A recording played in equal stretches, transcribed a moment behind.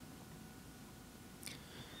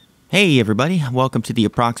Hey, everybody. Welcome to the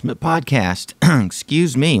Approximate Podcast.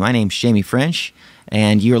 Excuse me. My name's Jamie French,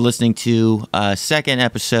 and you're listening to a second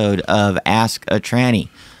episode of Ask a Tranny.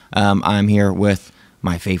 I'm here with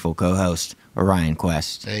my faithful co-host, Orion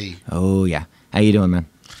Quest. Hey. Oh, yeah. How you doing, man?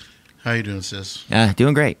 How you doing, sis?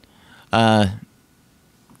 Doing great.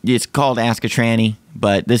 It's called Ask a Tranny,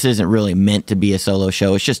 but this isn't really meant to be a solo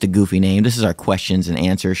show. It's just a goofy name. This is our questions and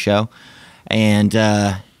answers show. And,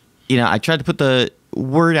 I tried to put the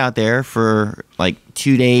word out there for like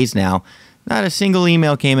 2 days now. Not a single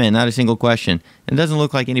email came in, not a single question. It doesn't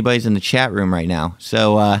look like anybody's in the chat room right now.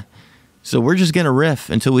 So we're just going to riff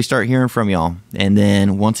until we start hearing from y'all. And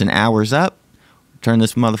then once an hour's up, turn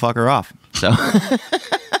this motherfucker off. So,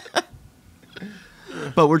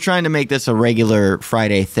 but we're trying to make this a regular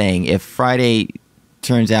Friday thing. If Friday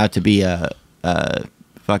turns out to be a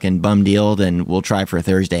fucking bum deal, then we'll try for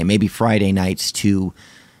Thursday. Maybe Friday night's too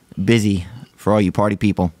busy for all you party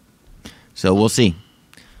people. So we'll see.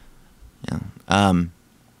 Yeah.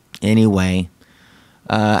 Anyway,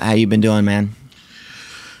 how you been doing, man?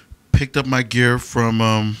 Picked up my gear from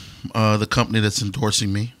the company that's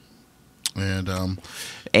endorsing me. And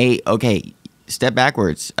okay, step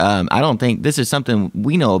backwards. I don't think this is something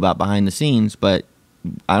we know about behind the scenes, but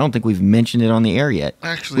I don't think we've mentioned it on the air yet.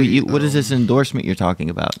 Actually, what is this endorsement you're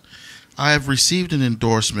talking about? I have received an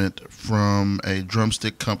endorsement from a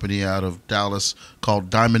drumstick company out of Dallas called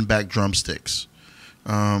Diamondback Drumsticks.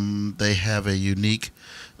 They have a unique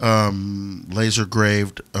laser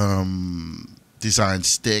graved design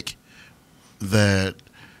stick that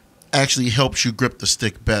actually helps you grip the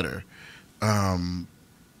stick better.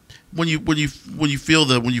 When you feel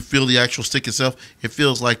the actual stick itself, it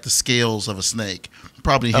feels like the scales of a snake.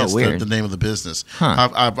 Probably hence the name of the business. Huh.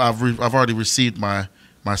 I've already received my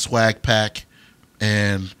swag pack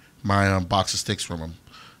and my box of sticks from them.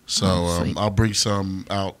 So I'll bring some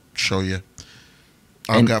out, show you.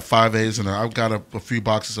 I've got 5As and I've got a few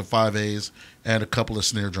boxes of 5As and a couple of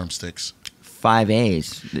snare drumsticks.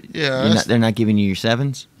 5As? Yeah. They're not giving you your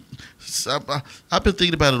 7s? I've been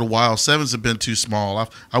thinking about it a while. 7s have been too small.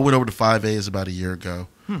 I went over to 5As about a year ago.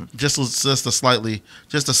 Just a slightly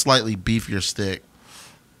beefier stick.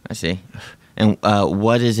 I see. And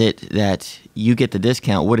what is it that you get the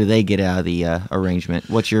discount? What do they get out of the arrangement?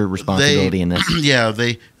 What's your responsibility in this? Yeah,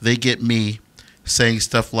 they get me saying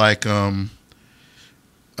stuff like, when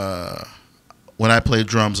I play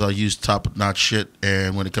drums, I'll use top-notch shit,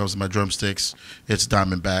 and when it comes to my drumsticks, it's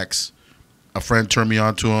Diamondbacks. A friend turned me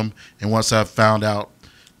on to them, and once I found out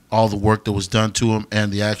all the work that was done to them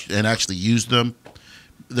and actually used them,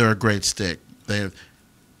 they're a great stick.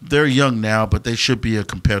 They're young now, but they should be a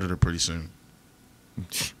competitor pretty soon.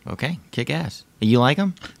 Okay, kick ass. You like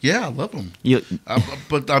them? Yeah, I love them.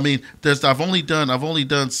 But I mean, I've only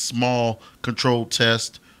done small controlled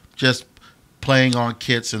tests, just playing on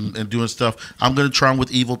kits and doing stuff. I'm gonna try them with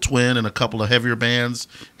Evil Twin and a couple of heavier bands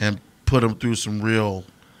and put them through some real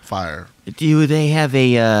fire. Do they have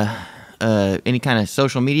any kind of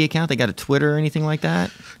social media account? They got a Twitter or anything like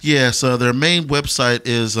that? Yeah, so their main website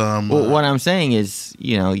is. Well, what I'm saying is,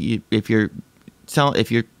 if you're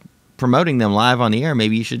promoting them live on the air,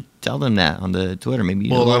 maybe you should tell them that on the Twitter.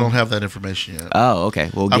 Maybe. I don't have that information yet. Oh, okay.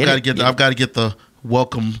 Well, I've got to get the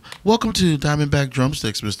welcome to Diamondback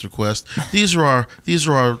Drumsticks, Mr. Quest. These are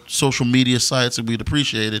our social media sites, and we'd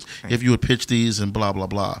appreciate it if you would pitch these and blah blah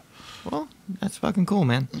blah. Well, that's fucking cool,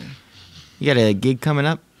 man. You got a gig coming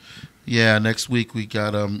up? Yeah, next week we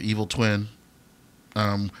got Evil Twin.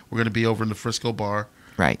 We're going to be over in the Frisco bar.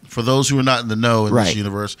 Right. For those who are not in the know in this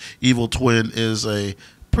universe, Evil Twin is a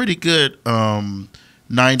pretty good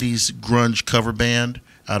 90s grunge cover band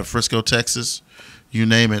out of Frisco, Texas. You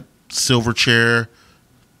name it. Silverchair,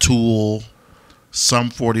 Tool, Sum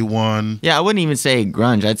 41. Yeah, I wouldn't even say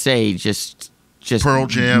grunge. I'd say just Pearl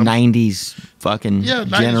Jam. 90s fucking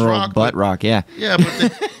 90s general rock, butt rock, yeah. Yeah,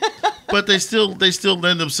 but they still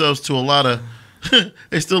lend themselves to a lot of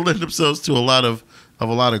a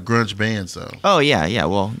lot of grunge bands though. Oh yeah.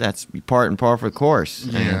 Well, that's part and parcel of the course.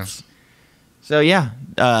 Yeah. So yeah,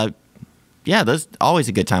 that's always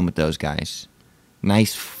a good time with those guys.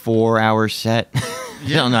 Nice 4-hour set. I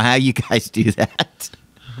don't know how you guys do that.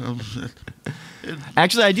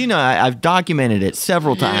 Actually, I do know. I've documented it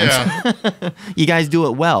several times. Yeah. You guys do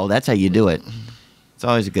it well. That's how you do it. It's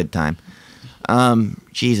always a good time.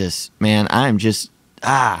 Jesus, man, I'm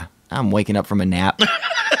waking up from a nap.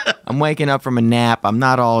 I'm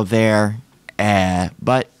not all there,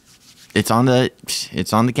 but it's on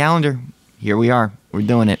the calendar. Here we are. We're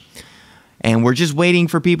doing it. And we're just waiting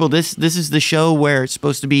for people. This is the show where it's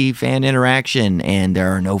supposed to be fan interaction, and there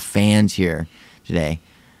are no fans here today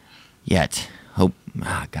yet. Hope.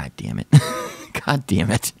 God damn it. God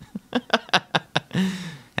damn it.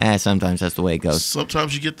 Sometimes that's the way it goes.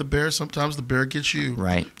 Sometimes you get the bear. Sometimes the bear gets you.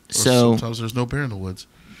 Right. Or So sometimes there's no bear in the woods.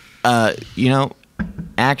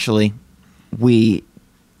 Actually,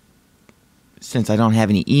 since I don't have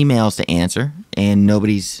any emails to answer, and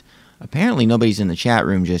apparently nobody's in the chat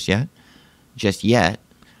room just yet.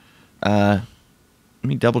 Let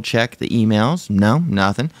me double check the emails. No,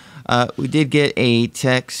 nothing. We did get a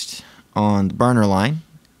text on the burner line.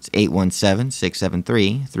 It's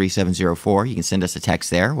 817-673-3704. You can send us a text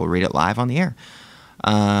there. We'll read it live on the air.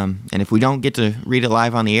 And if we don't get to read it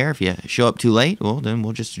live on the air, if you show up too late, well, then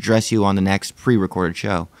we'll just address you on the next pre-recorded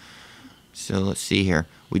show. So let's see here.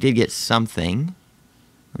 We did get something.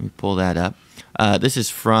 Let me pull that up. This is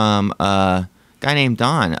from a guy named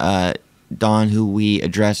Don. Don, who we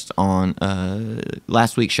addressed on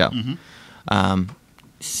last week's show. Mm-hmm.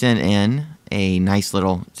 Sent in a nice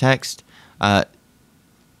little text. He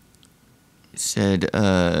said,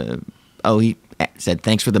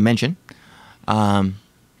 thanks for the mention.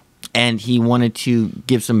 And he wanted to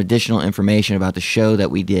give some additional information about the show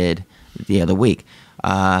that we did the other week.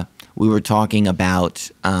 We were talking about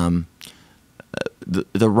the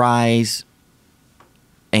rise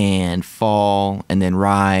and fall, and then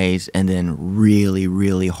rise, and then really,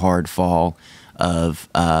 really hard fall of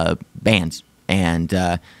bands. And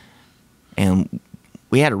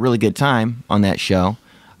we had a really good time on that show.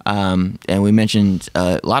 And we mentioned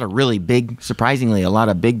surprisingly, a lot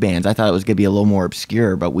of big bands. I thought it was going to be a little more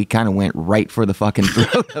obscure, but we kind of went right for the fucking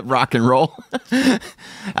throat of rock and roll.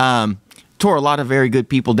 Tore a lot of very good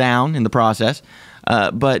people down in the process.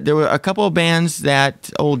 But there were a couple of bands that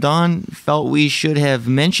old Don felt we should have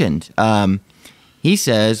mentioned. He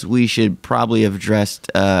says we should probably have addressed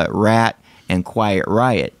Rat and Quiet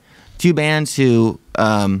Riot. Two bands who,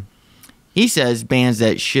 he says, bands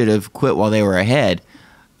that should have quit while they were ahead.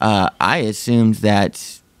 I assumed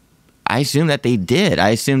that they did. I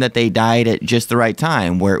assumed that they died at just the right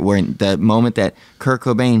time, where in the moment that Kurt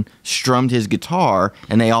Cobain strummed his guitar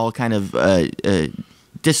and they all kind of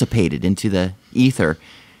dissipated into the ether.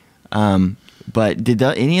 But did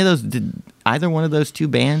either one of those two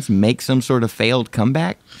bands make some sort of failed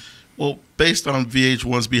comeback? Well, based on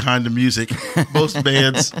VH1's Behind the Music, most of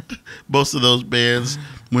those bands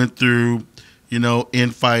went through,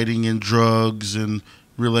 infighting and drugs and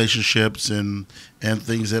relationships and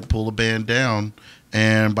things that pull a band down.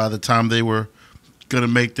 And by the time they were going to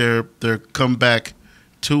make their comeback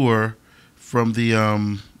tour from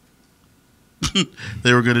the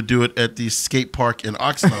they were going to do it at the skate park in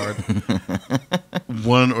Oxnard.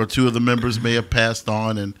 One or two of the members may have passed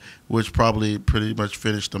on, and which probably pretty much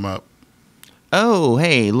finished them up. Oh,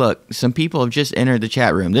 hey, look, some people have just entered the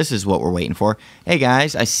chat room. This is what we're waiting for. Hey,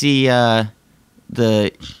 guys, I see the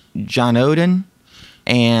John Oden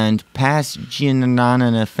and past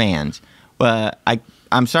Giannana fans. But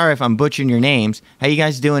I'm sorry if I'm butchering your names. How you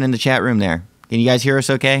guys doing in the chat room there? Can you guys hear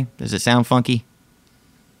us okay? Does it sound funky?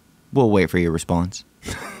 We'll wait for your response.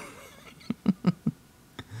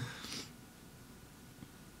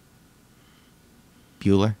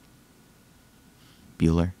 Bueller?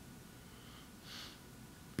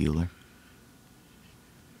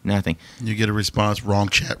 Nothing. You get a response, wrong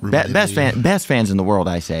chat room. Best fans in the world,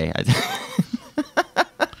 I say.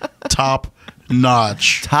 Top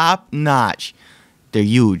notch. Top notch. They're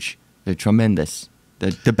huge. They're tremendous.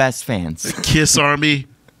 They're the best fans. The Kiss Army,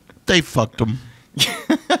 they fucked them.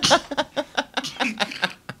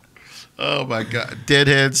 Oh my God.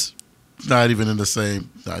 Deadheads, not even in the same.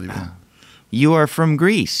 Not even. You are from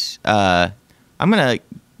Greece. I'm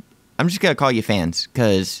just gonna call you fans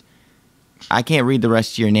because I can't read the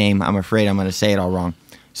rest of your name. I'm afraid I'm gonna say it all wrong.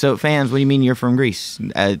 So fans, what do you mean you're from Greece?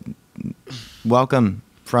 Welcome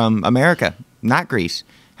from America, not Greece.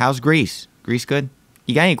 How's Greece? Greece good?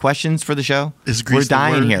 You got any questions for the show? Is Greece We're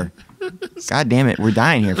dying here. God damn it, we're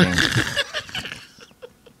dying here, fans.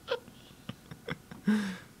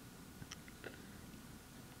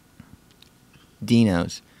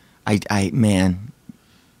 Dino's. Man,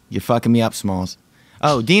 you're fucking me up, Smalls.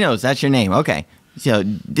 Oh, Dino's, that's your name. Okay. So,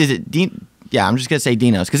 is it yeah, I'm just going to say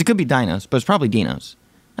Dino's, because it could be Dinos, but it's probably Dino's.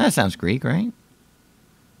 That sounds Greek, right?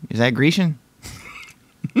 Is that Grecian?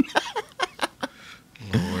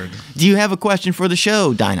 Lord. Do you have a question for the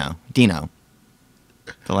show, Dino?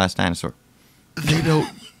 The last dinosaur.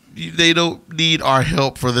 They don't need our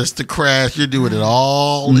help for this to crash. You're doing it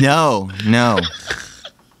all. No.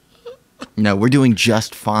 No, we're doing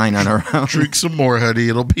just fine on our own. Drink some more, honey.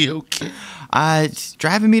 It'll be okay. It's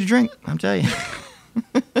driving me to drink, I'm telling you.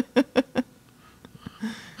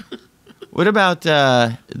 What about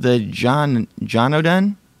the John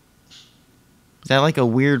Oden? Is that like a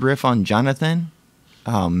weird riff on Jonathan?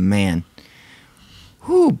 Oh, man.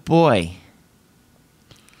 Whoo, boy.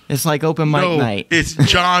 It's like open mic night. It's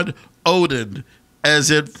John Odin, as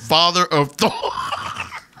in father of Thor.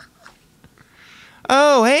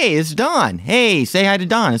 Oh, hey, it's Don. Hey, say hi to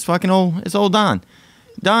Don. It's old Don.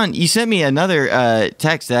 Don, you sent me another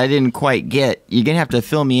text that I didn't quite get. You're going to have to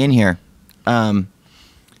fill me in here. In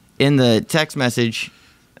the text message,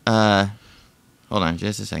 hold on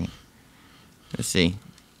just a second. Let's see.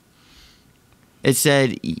 It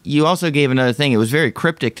said, you also gave another thing. It was very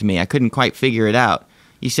cryptic to me. I couldn't quite figure it out.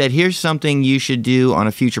 You said, here's something you should do on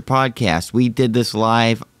a future podcast. We did this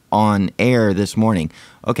live on air this morning.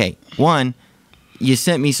 Okay, one, you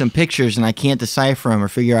sent me some pictures and I can't decipher them or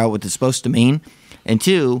figure out what it's supposed to mean. And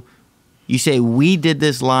two, you say, we did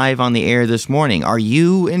this live on the air this morning. Are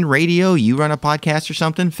you in radio? You run a podcast or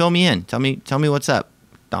something? Fill me in. Tell me what's up,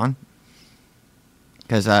 Don.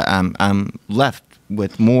 Because I'm left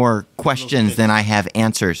with more questions than I have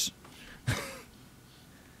answers.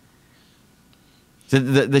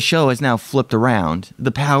 The show is now flipped around.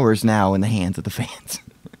 The power is now in the hands of the fans.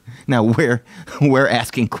 Now we're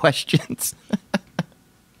asking questions.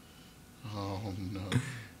 Oh, no.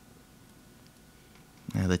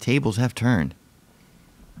 Now the tables have turned.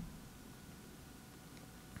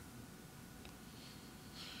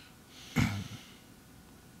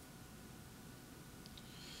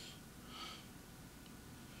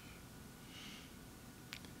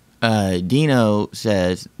 Dino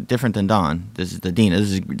says, different than Don. This is the Dino.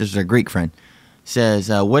 This is our Greek friend. Says,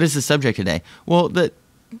 what is the subject today? Well, the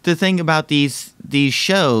thing about these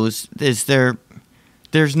shows is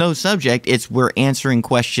there's no subject. It's we're answering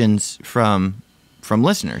questions from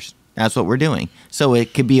listeners. That's what we're doing. So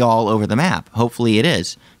it could be all over the map. Hopefully it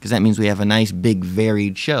is, because that means we have a nice big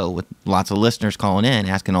varied show with lots of listeners calling in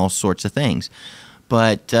asking all sorts of things.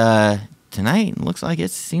 But tonight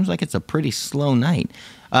seems like it's a pretty slow night.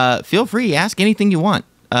 Feel free, ask anything you want.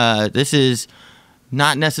 This is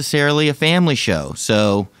not necessarily a family show,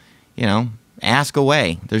 so, ask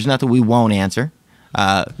away. There's nothing we won't answer.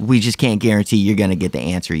 We just can't guarantee you're going to get the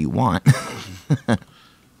answer you want.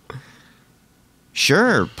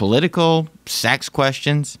 Sure, political, sex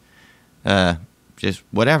questions, just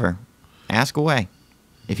whatever. Ask away.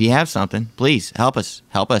 If you have something, please help us.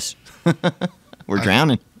 Help us. We're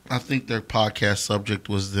drowning. I think their podcast subject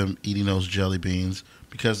was them eating those jelly beans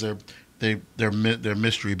because they're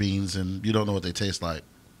mystery beans and you don't know what they taste like.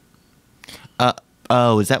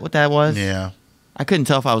 Oh, is that what that was? Yeah. I couldn't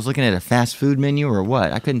tell if I was looking at a fast food menu or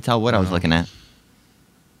what. I couldn't tell what I was looking at.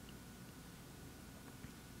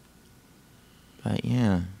 But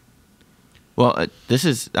yeah. Well,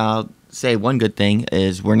 I'll say one good thing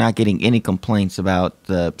is we're not getting any complaints about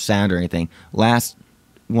the sound or anything. Last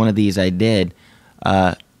one of these I did,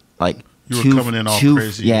 you were coming in all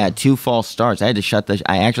crazy. Yeah, 2 false starts. I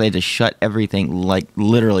actually had to shut everything, like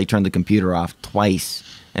literally turn the computer off twice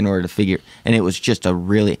in order to figure. And it was just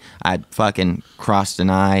I fucking crossed an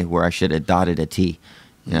I where I should have dotted a T,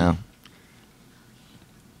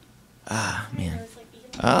 Ah, man.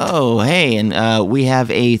 Oh, hey, and we have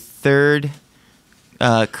a third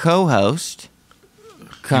co-host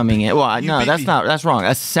coming in. Well, no, that's wrong.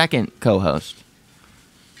 A second co-host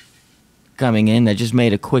coming in that just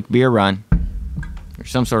made a quick beer run or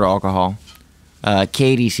some sort of alcohol.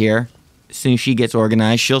 Katie's here. As soon as she gets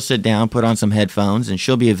organized, she'll sit down, put on some headphones, and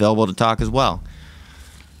she'll be available to talk as well.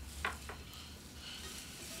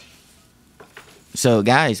 So,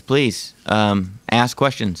 guys, please ask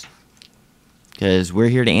questions because we're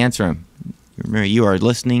here to answer them. Remember, you are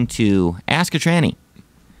listening to Ask a Tranny.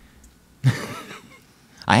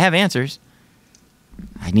 I have answers.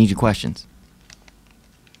 I need your questions.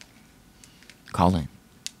 Call in.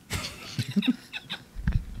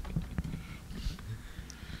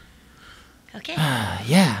 Okay.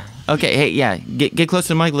 Yeah. Okay. Hey, yeah. Get close to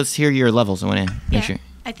the mic. Let's hear your levels. I want to make sure.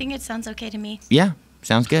 I think it sounds okay to me. Yeah.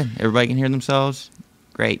 Sounds good. Everybody can hear themselves.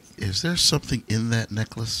 Great. Is there something in that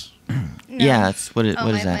necklace? No. Yeah. That's what is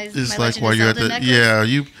that? It's like while you're at the necklace? Yeah.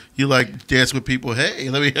 You like dance with people. Hey,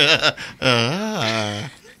 let me.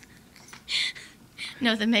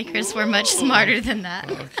 No, the makers were much smarter than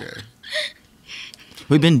that. Okay.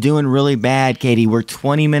 We've been doing really bad, Katie. We're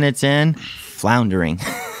 20 minutes in, floundering.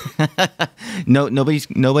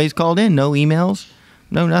 Nobody's called in. No emails.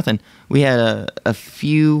 No nothing. We had a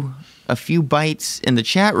few bites in the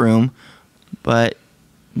chat room, but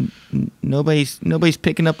nobody's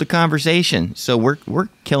picking up the conversation. So we're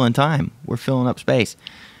killing time. We're filling up space.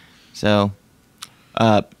 So,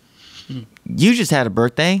 you just had a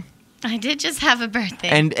birthday. I did just have a birthday.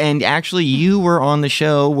 And actually, you were on the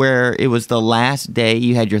show where it was the last day.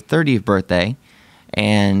 You had your 30th birthday.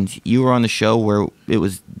 and you were on the show where it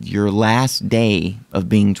was your last day of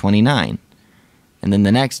being 29. And then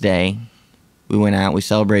the next day, we went out, we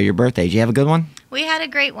celebrated your birthday. Did you have a good one? We had a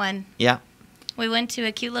great one. Yeah. We went to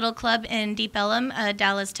a cute little club in Deep Ellum,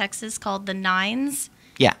 Dallas, Texas, called the Nines.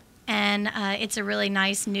 Yeah. And it's a really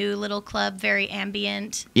nice new little club, very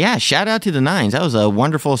ambient. Yeah, shout out to the Nines. That was a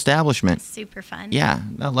wonderful establishment. Super fun. Yeah,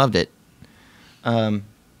 I loved it. Oh,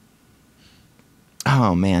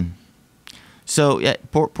 man. So, yeah,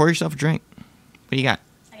 pour yourself a drink. What do you got?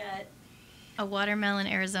 I got a watermelon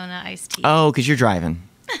Arizona iced tea. Oh, because you're driving.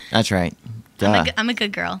 That's right. Duh. I'm a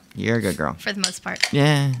good girl, You're a good girl. for the most part.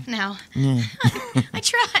 Yeah. Now, Yeah. I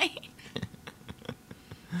try.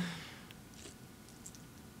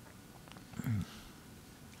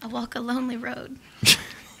 I walk a lonely road.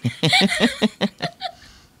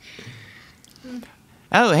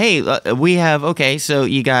 Oh, hey, we have so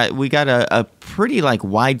we got a pretty like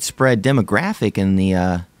widespread demographic in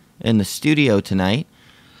the studio tonight.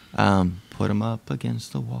 Put them up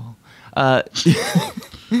against the wall.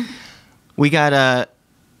 We got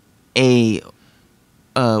a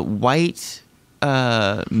white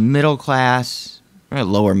middle class, or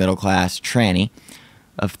lower middle class tranny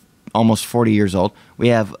of almost 40 years old. We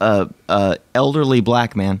have a elderly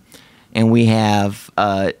black man, and we have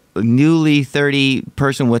a newly 30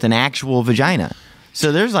 person with an actual vagina.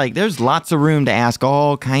 So there's lots of room to ask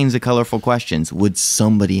all kinds of colorful questions. Would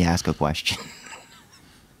somebody ask a question?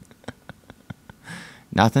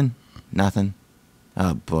 Nothing?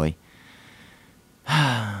 Oh boy.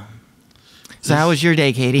 So how was your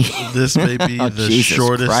day, Katie? This may be Oh, the Jesus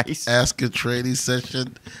shortest Christ. Ask a Tradie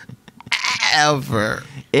session ever.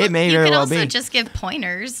 It may You very could well also be. just give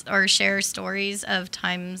pointers or share stories of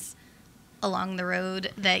times along the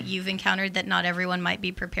road that you've encountered that not everyone might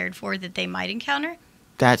be prepared for, that they might encounter.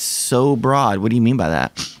 That's so broad. What do you mean by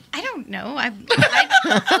that? I don't know.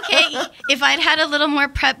 Okay, if I'd had a little more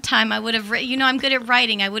prep time, I would have written, I'm good at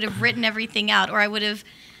writing. I would have written everything out, or I would have,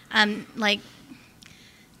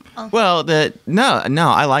 Well, no,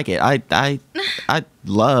 I like it. I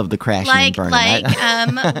love the crashing and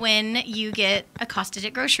burning. when you get accosted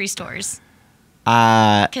at grocery stores.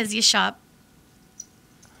 Uh, Because you shop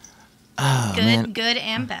oh, man. good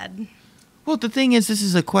and bad. Well, the thing is, this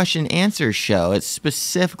is a question and answer show. It's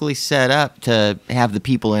specifically set up to have the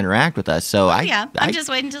people interact with us. So I'm I just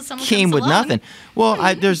waiting until someone came comes with along. nothing. Well,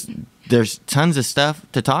 there's tons of stuff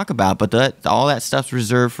to talk about, but all that stuff's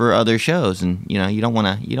reserved for other shows, and you don't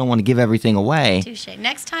want to give everything away. Touche.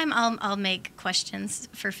 Next time, I'll make questions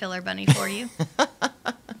for Filler Bunny for you,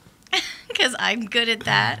 because I'm good at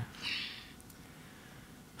that.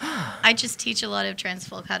 I just teach a lot of trans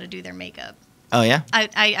folk how to do their makeup. Oh yeah.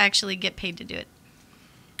 I actually get paid to do it.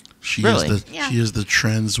 She Really? is the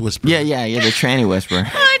trends whisperer. Yeah. You're the tranny whisperer.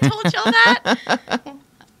 I told y'all that.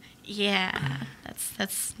 Yeah,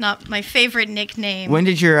 that's not my favorite nickname. When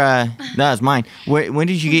did your no, it's mine. When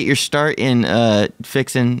did you get your start in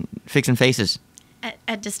fixing faces?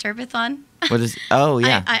 At Disturbathon. What is? Oh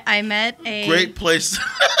yeah. I met a Great place.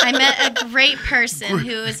 I met a great person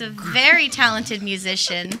who is a very talented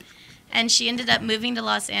musician, and she ended up moving to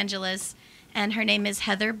Los Angeles, and her name is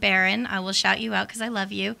Heather Barron. I will shout you out because I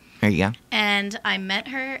love you. There you go. And I met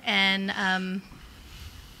her, and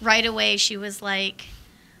right away she was like,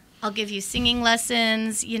 I'll give you singing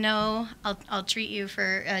lessons, I'll treat you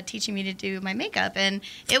for teaching me to do my makeup. And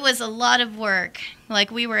it was a lot of work. Like,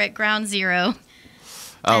 we were at ground zero.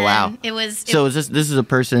 Oh wow. It was. So this is a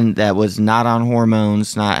person that was not on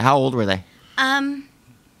hormones. How old were they?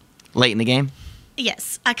 Late in the game.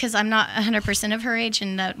 Yes, because I'm not 100% of her age,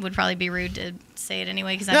 and that would probably be rude to say it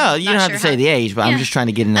anyway. Because No, you don't have to say the age, but I'm just trying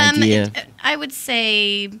to get an idea. I would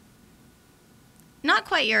say not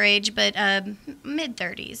quite your age, but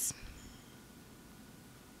mid-30s.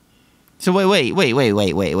 So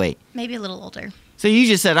wait. Maybe a little older. So you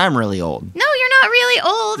just said I'm really old. No, you're not really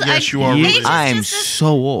old. Yes, you are really old. I'm so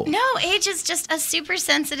old. No, age is just a super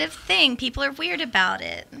sensitive thing. People are weird about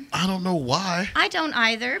it. I don't know why. I don't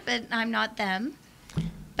either, but I'm not them.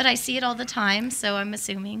 But I see it all the time, so I'm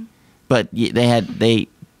assuming. But they had a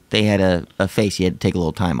face you had to take a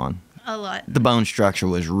little time on. A lot. The bone structure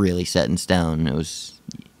was really set in stone. It was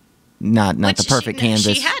not the perfect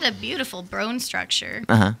canvas. She had a beautiful bone structure.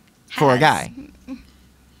 For a guy.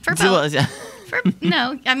 For So, both.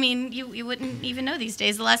 No, I mean, you wouldn't even know these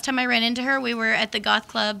days. The last time I ran into her, we were at the Goth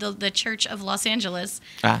Club, the Church of Los Angeles.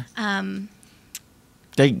 L.A.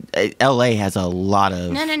 has a lot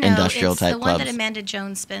of industrial it's type the one clubs. that Amanda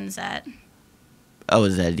Jones spins at. Oh,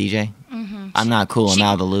 is that a DJ? Mm-hmm. I'm not cool. I'm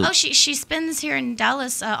out of the loop. Oh, she spins here in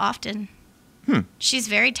Dallas often. She's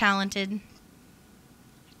very talented.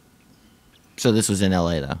 So this was in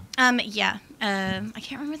L.A. though. Yeah. I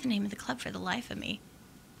can't remember the name of the club for the life of me.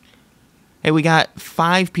 Hey, we got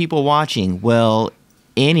 5 people watching. Will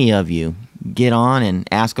any of you get on and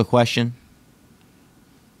ask a question?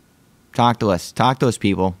 Talk to us. Talk to us,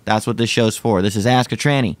 people. That's what this show's for. This is Ask a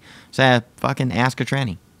Tranny. So fucking Ask a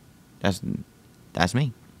Tranny. That's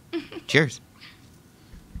me. Cheers.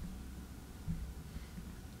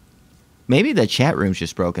 Maybe the chat room's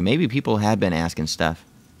just broken. Maybe people have been asking stuff.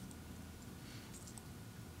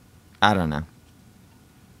 I don't know.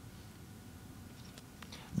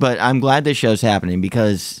 But I'm glad this show's happening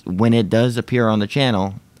because when it does appear on the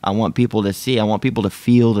channel, I want people to see, I want people to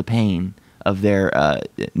feel the pain of their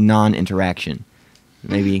non-interaction.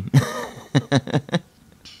 Maybe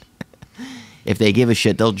if they give a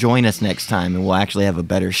shit, they'll join us next time and we'll actually have a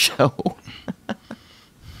better show.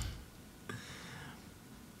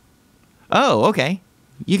 Oh, okay.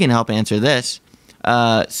 You can help answer this.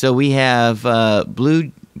 So we have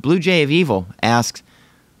Blue Jay of Evil asks,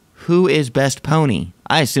 who is best pony?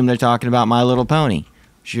 I assume they're talking about My Little Pony.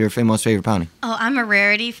 What's your most favorite pony? Oh, I'm a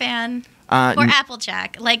Rarity fan. Or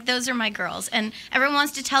Applejack. Like, those are my girls. And everyone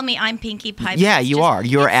wants to tell me I'm Pinkie Pie. Yeah, you are.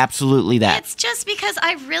 You're absolutely that. It's just because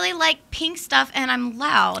I really like pink stuff and I'm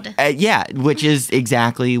loud. Yeah, which is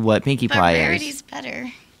exactly what Pinkie Pie is. Rarity's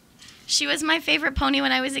better. She was my favorite pony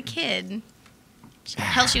when I was a kid.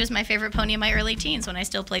 Hell, she was my favorite pony in my early teens when I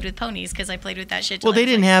still played with ponies because I played with that shit. Well, they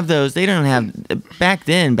didn't have those. They don't have back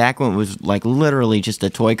then. Back when it was like literally just a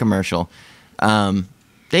toy commercial. They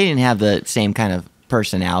didn't have the same kind of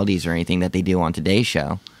personalities or anything that they do on today's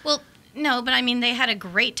show. Well, no, but I mean they had a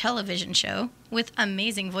great television show with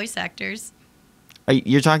amazing voice actors.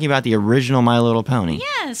 You're talking about the original My Little Pony?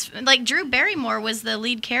 Yes, like Drew Barrymore was the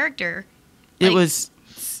lead character. It was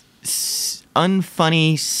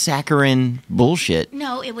unfunny, saccharine bullshit.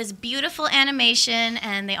 No, it was beautiful animation,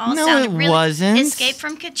 and they all No, sounded it really. wasn't. Escape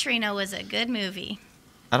from Katrina was a good movie.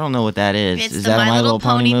 I don't know what that is. It's Is the that a My Little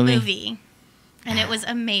Pony movie? And it was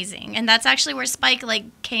amazing, and that's actually where Spike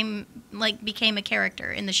became a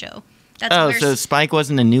character in the show. That's where so Spike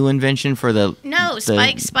wasn't a new invention for the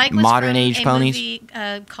Spike was modern from age a ponies.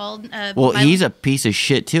 Movie, called. Well, he's a piece of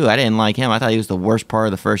shit too. I didn't like him. I thought he was the worst part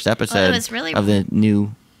of the first episode it was really of the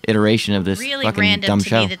new iteration of this really fucking random dumb to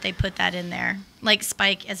show. me that they put that in there, like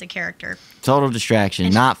Spike as a character. Total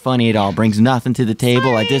distraction. Not funny at all. Brings nothing to the table.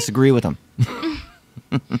 Sorry. I disagree with him.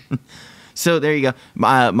 So there you go.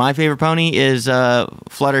 My favorite pony is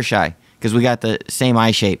Fluttershy because we got the same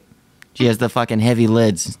eye shape. She has the fucking heavy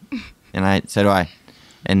lids, and so do I.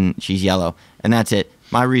 And she's yellow, and that's it.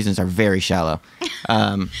 My reasons are very shallow.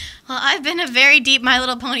 Well, I've been a very deep My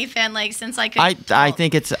Little Pony fan since I could. I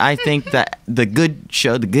think that the good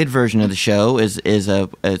show, the good version of the show, is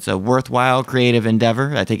a worthwhile creative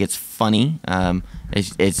endeavor. I think it's funny.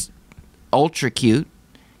 It's ultra cute.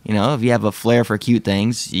 You know, if you have a flair for cute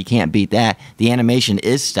things, you can't beat that. The animation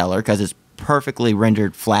is stellar because it's perfectly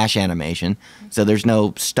rendered Flash animation, so there's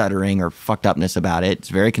no stuttering or fucked upness about it. It's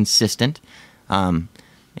very consistent, and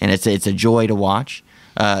it's a joy to watch.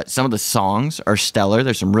 Some of the songs are stellar.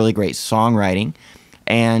 There's some really great songwriting,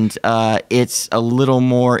 and it's a little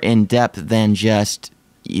more in depth than just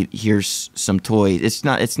here's some toys. It's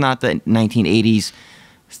not the 1980s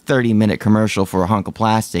 30-minute commercial for a hunk of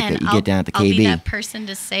plastic that you get down at the KB. I'll be that person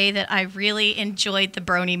to say that I really enjoyed the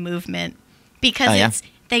Brony movement because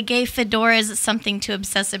they gave fedoras something to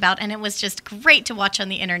obsess about, and it was just great to watch on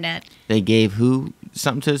the internet. They gave who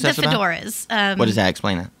something to obsess about? The fedoras. What does that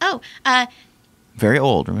explain? That? Oh, very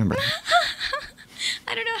old. Remember?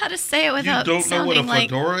 I don't know how to say it without You don't know what a sounding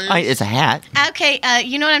fedora is? It's a hat. Okay,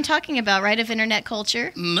 you know what I'm talking about, right? Of internet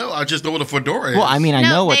culture. No, I just know what a fedora is. Well, I mean, I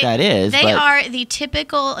know what that is. They but are the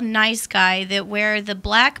typical nice guy that wear the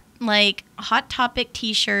black, Hot Topic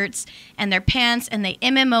T-shirts and their pants, and they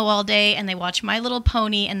MMO all day, and they watch My Little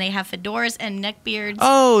Pony, and they have fedoras and neck beards.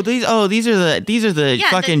 these are the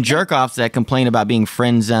fucking jerk offs that complain about being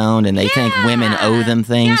friend zoned, and they think women owe them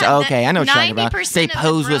things. Yeah, okay, I know what you're talking about. 90% They of the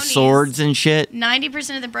pose with bronies- swords and shit.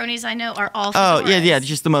 90% of the bronies I know are all fedoras. Oh yeah,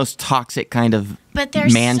 just the most toxic kind of But they're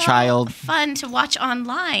man-child. so fun to watch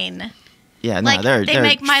online. Yeah, no, they're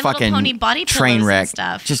make My Little fucking Pony body train pillows wreck. and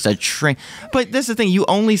stuff. Just a train. But this is the thing. You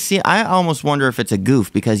only see. I almost wonder if it's a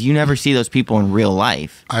goof because you never see those people in real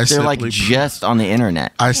life. They're like just on the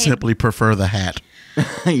internet. I simply prefer the hat.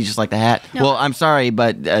 You just like the hat. No. Well, I'm sorry,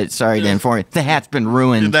 but sorry to inform you, the hat's been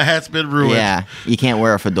ruined. The hat's been ruined. Yeah, you can't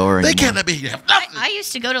wear a fedora They anymore. can't be have nothing. I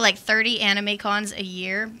used to go to 30 anime cons a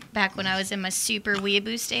year back when I was in my super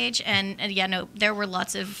weeaboo stage, and there were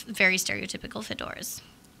lots of very stereotypical fedoras.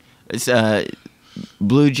 It's,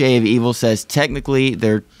 Blue Jay of Evil says technically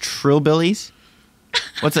they're trillbillies.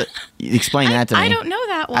 What's a? Explain that to me. I don't know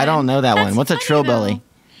that one. I don't know that That's one. What's a funny, trillbilly? though.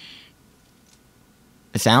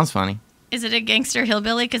 It sounds funny. Is it a gangster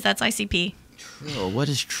hillbilly? Because that's ICP. Trill. What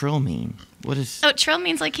does trill mean? What is? Oh, trill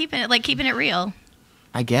means like keeping it real.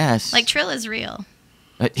 I guess. Like trill is real.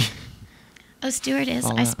 Oh, stewardess,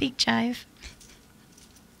 Fallout. I speak jive.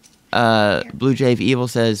 Blue Jay Evil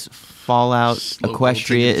says Fallout Slow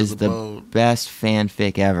Equestria tickets to is the the boat. best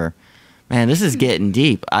fanfic ever. Man, this is getting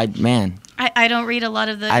deep. I don't read a lot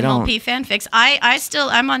of the I don't- MLP fanfics.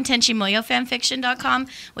 I'm on tenchimoyofanfiction.com,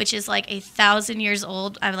 which is like 1,000 years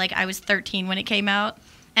old. I was 13 when it came out,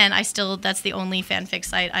 and that's the only fanfic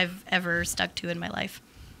site I've ever stuck to in my life.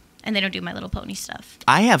 And they don't do My Little Pony stuff.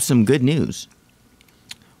 I have some good news.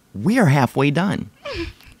 We are halfway done.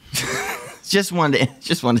 just wanted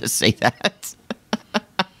to say that.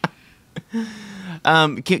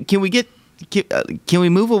 Can we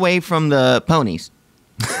move away from the ponies?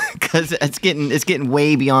 Because it's getting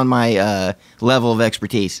way beyond my level of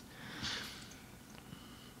expertise.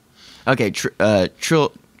 Okay,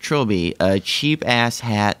 Trilby, a cheap ass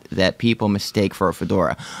hat that people mistake for a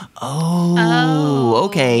fedora. Oh.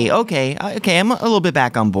 Okay. I'm a little bit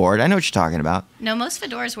back on board. I know what you're talking about. No, most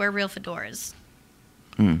fedoras wear real fedoras.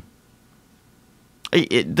 I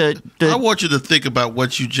want you to think about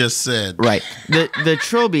what you just said. Right. The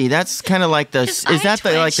trilby, that's kind of like the. Is 'Cause that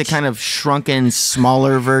I like the twitched. kind of shrunken,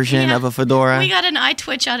 smaller version Yeah. of a fedora? We got an eye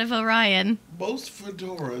twitch out of Orion. Most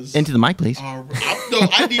fedoras Into the mic, please. are. No,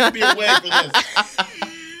 I need to be away for this.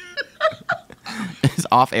 It's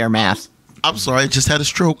off-air math. I'm sorry, I just had a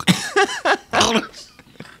stroke.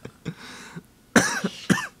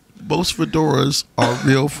 Most fedoras are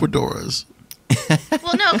real fedoras.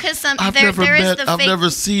 Well, no, because I've there is the I've fake. never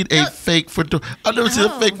seen a No. fake fedora. I've never seen a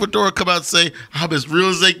No. fake fedora come out and say, "I'm as real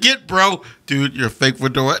as they get, bro." Dude, you're a fake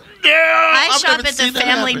fedora. No, I I've shop never at the seen that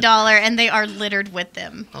Family happen. Dollar, and they are littered with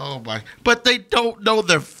them. Oh my! But they don't know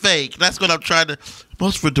they're fake. That's what I'm trying to.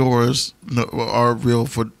 Most fedoras are real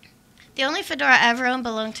for. The only fedora I ever owned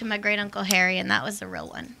belonged to my great uncle Harry, and that was the real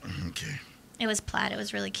one. Okay. It was plaid. It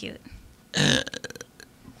was really cute.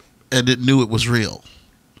 And it knew it was real.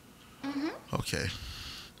 Okay.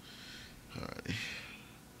 All right.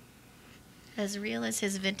 As real as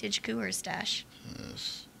his vintage Cooler stash.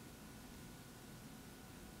 Yes.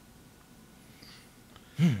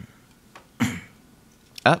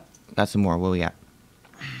 Oh, got some more. What we got?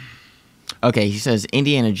 Okay, he says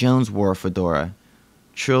Indiana Jones wore a fedora.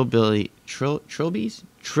 Trilbies?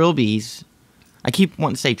 Trilbies. I keep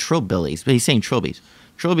wanting to say trillbillies, but he's saying trilbies.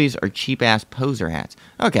 Trilbies are cheap ass poser hats.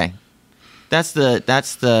 Okay. That's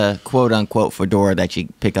the quote unquote fedora that you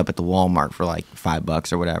pick up at the Walmart for like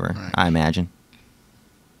 $5 or whatever, Right. I imagine.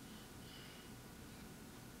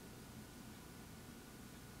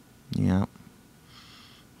 Yeah.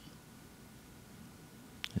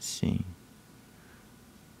 Let's see.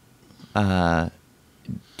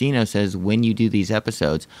 Dino says, when you do these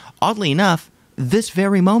episodes, oddly enough, this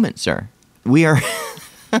very moment, sir, we are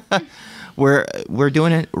we're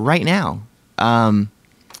doing it right now. I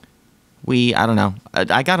don't know.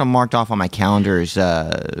 I got them marked off on my calendars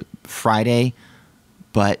Friday,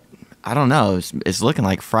 but I don't know. It's looking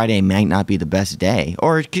like Friday might not be the best day,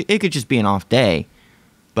 or it could just be an off day.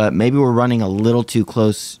 But maybe we're running a little too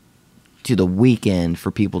close to the weekend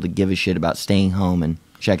for people to give a shit about staying home and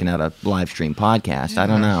checking out a live stream podcast. I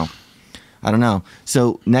don't know.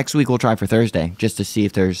 So next week we'll try for Thursday just to see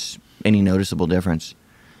if there's any noticeable difference.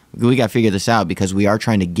 We got to figure this out because we are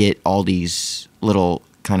trying to get all these little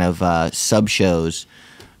kind of sub shows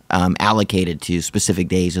allocated to specific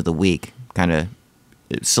days of the week, kind of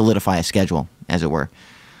solidify a schedule, as it were.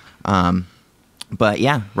 But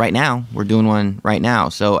yeah, right now we're doing one right now.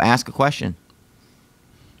 So ask a question,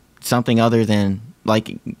 something other than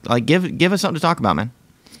like give us something to talk about, man.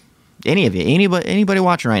 Any of you, anybody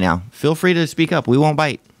watching right now, feel free to speak up. We won't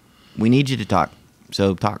bite. We need you to talk.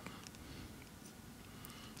 So talk.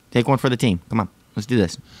 Take one for the team. Come on, let's do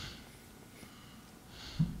this.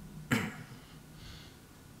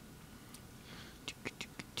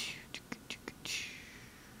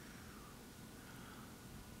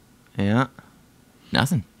 Yeah.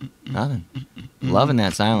 Nothing. Loving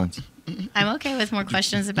that silence. I'm okay with more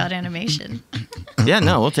questions about animation. Yeah,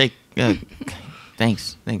 no, we'll take.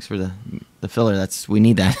 Thanks for the filler. We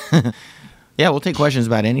need that. Yeah, we'll take questions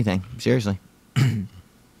about anything. Seriously.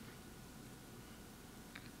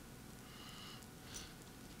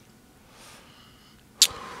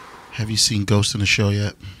 Have you seen Ghost in the Show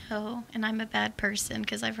yet? Oh, and I'm a bad person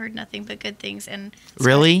because I've heard nothing but good things. And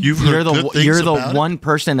Really? You've heard good things you're the about it? one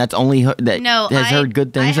person that's only that No, has heard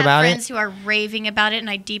good things I have about friends it. who are raving about it, and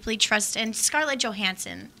I deeply trust. And Scarlett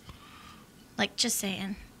Johansson. Like, just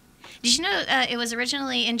saying. Did you know it was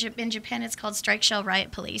originally in Japan? It's called Strike Shell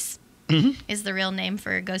Riot Police. Is the real name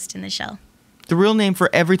for Ghost in the Shell. The real name for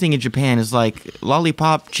everything in Japan is like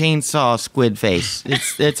lollipop, chainsaw, squid face.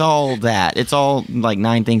 It's all that. It's all like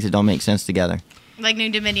 9 things that don't make sense together. Like New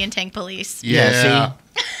Dominion Tank Police. Yeah.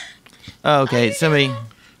 See? Oh, okay, somebody.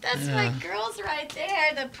 That's my girls right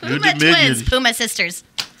there. The New Puma Dominion. twins. Puma sisters.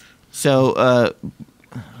 So,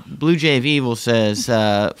 Blue Jay of Evil says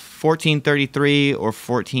 1433 or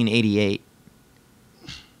 1488.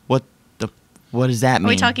 What does that mean? Are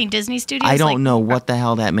we talking Disney Studios? I don't know what the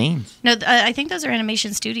hell that means. No, I think those are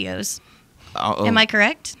animation studios. Oh, Am I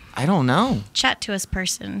correct? I don't know. Chat to us,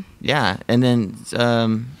 person. Yeah, and then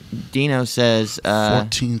Dino says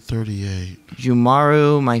 1438.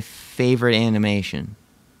 Jumaru, my favorite animation.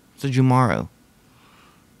 So Jumaru.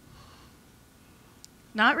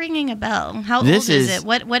 Not ringing a bell. How This old is is- it?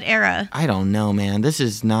 What era? I don't know, man. This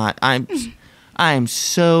is not. I'm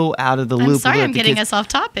so out of the loop. I'm of sorry, what I'm the getting kids- us off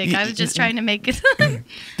topic. I was just trying to make it.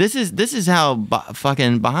 This is how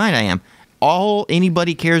fucking behind I am. All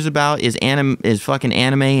anybody cares about is fucking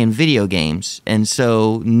anime and video games, and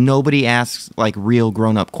so nobody asks like real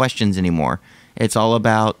grown up questions anymore. It's all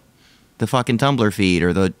about the fucking Tumblr feed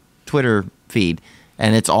or the Twitter feed,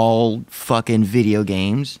 and it's all fucking video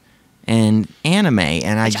games and anime,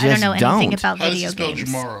 and I Which just I don't know anything about How does video it spell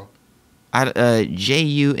games. Jumaru?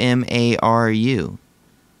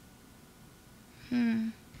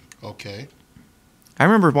 Jumaru. Okay. I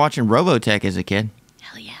remember watching Robotech as a kid.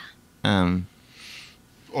 Hell yeah.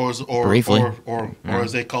 Or Briefly. or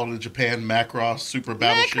as they call it in Japan, Macross Super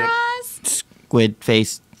Battleship. Macross. Squid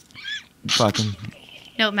face, fucking.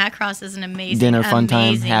 No, Macross is an amazing Dinner, fun time,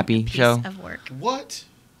 amazing happy piece show. of work. What?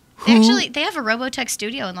 They have a Robotech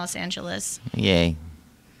studio in Los Angeles. Yay.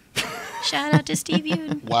 Shout out to Steve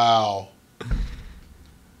Yoon. Wow.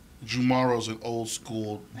 Jumaro's an old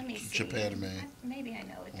school Let me see. Japan anime. Maybe I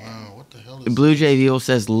know it. Then. Wow, what the hell is Blue Jay Vule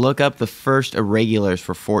says, look up the first irregulars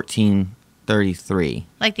for 1433.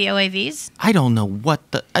 Like the OAVs? I don't know what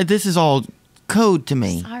the. This is all code to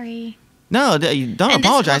me. Sorry. No, you don't And this-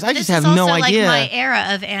 apologize. I this just is have no also idea. Like my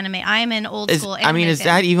era of anime. I am an old school anime. I mean, is fan.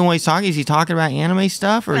 that even what he's talking? Is he talking about anime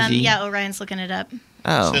stuff, or is he? Yeah, Orion's looking it up.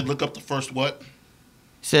 Oh, Said look up the first what?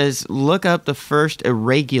 says look up the first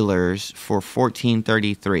irregulars for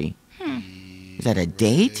 1433. Is that a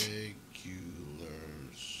date?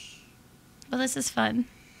 Regulars. Well, this is fun.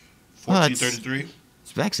 Well, that's- 1433?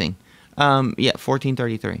 It's vexing. Yeah,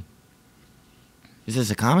 1433. Is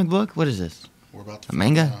this a comic book? What is this? We're about to A find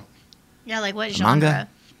manga? out. Yeah, like what A genre? manga?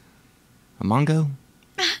 A mango?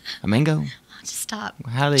 A mango? Oh, just stop.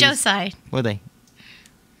 How they? Josai. What are they?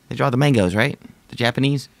 They draw the mangoes, right? The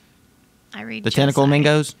Japanese, I read the tentacle Josai.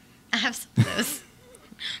 mangoes. I have some of those.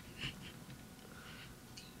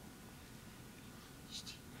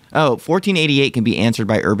 Oh, 1488 can be answered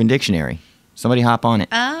by Urban Dictionary. Somebody hop on it.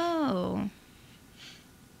 Oh.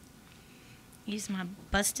 Use my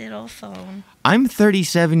busted old phone. I'm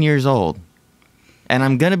 37 years old, and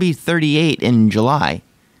I'm gonna be 38 in July.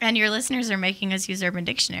 And your listeners are making us use Urban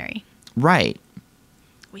Dictionary. Right?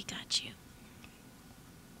 We got you.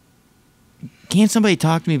 Can't somebody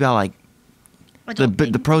talk to me about like I the don't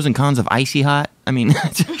think- the pros and cons of icy hot? I mean,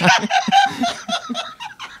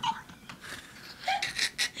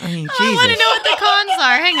 I mean, Oh, I want to Jesus. know what the cons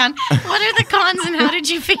are. Hang on. What are the cons and how did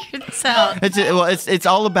you figure this out? It's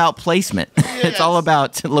all about placement. It's all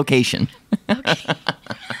about location. I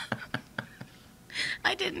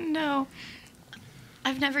didn't know.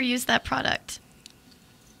 I've never used that product.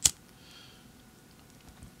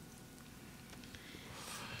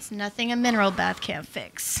 It's nothing a mineral bath can't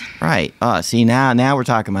fix. Right. See now we're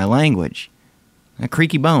talking my language.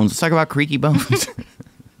 Creaky bones. Let's talk about creaky bones.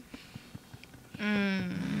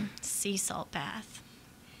 Sea salt bath.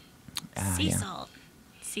 Ah, Sea yeah. salt.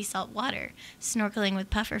 Sea salt water. Snorkeling with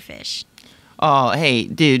pufferfish. Oh, hey,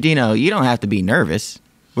 dude, Dino, you don't have to be nervous.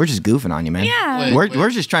 We're just goofing on you, man. Yeah. Wait. We're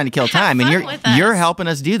just trying to kill Have time, and fun with us. you're helping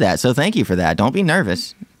us do that. So thank you for that. Don't be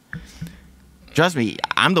nervous. Trust me,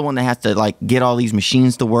 I'm the one that has to like get all these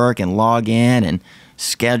machines to work and log in and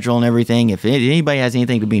schedule and everything. If anybody has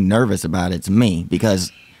anything to be nervous about, it's me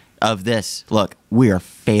because of this. Look, we are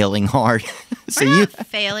failing hard. So We're you, not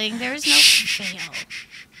failing. There's no fail.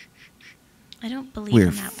 I don't believe we're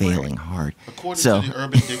in that failing word. hard. According So- to the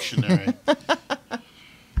Urban Dictionary.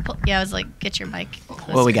 Yeah, I was like, get your mic.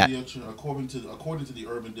 What we got? According to the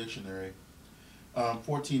Urban Dictionary,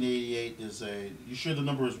 1488 is a. You sure the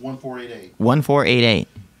number is 1488? 1488.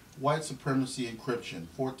 White supremacy encryption.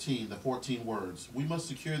 14. The 14 words. We must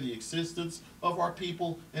secure the existence of our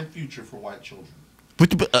people and future for white children.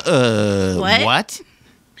 What? What?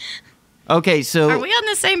 Okay, so Are we on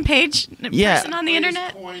the same page? Yeah. Person on the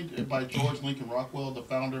internet? Coined by George Lincoln Rockwell, the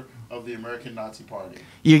founder of the American Nazi Party.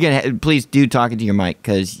 you're gonna please do talk into your mic,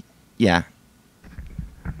 because yeah.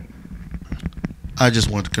 I just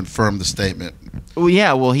want to confirm the statement. Well,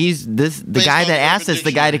 yeah. Well, the Based guy on that the asked Urban us,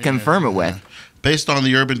 the guy to Dictionary, confirm it with. Based on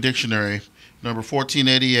the Urban Dictionary, number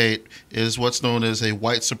 1488 is what's known as a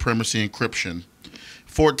white supremacy encryption.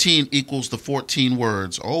 14 equals the 14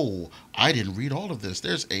 words. Oh, I didn't read all of this.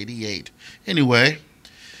 There's 88. Anyway,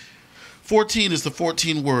 14 is the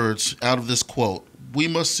 14 words out of this quote. We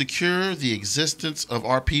must secure the existence of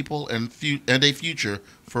our people and a future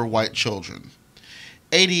for white children.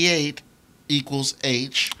 88 equals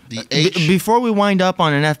H. The H. Before we wind up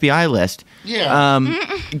on an FBI list, Yeah.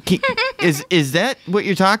 is that what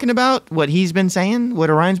you're talking about? What he's been saying? What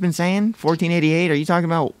Orion's been saying? 1488? Are you talking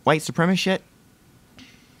about white supremacist shit?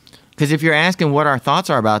 Because if you're asking what our thoughts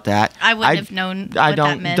are about that, I wouldn't have known what I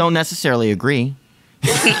that meant. don't necessarily agree.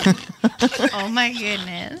 Oh my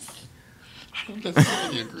goodness. I don't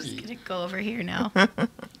necessarily agree. Gonna go over here now.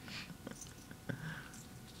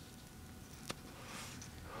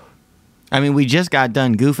 I mean, we just got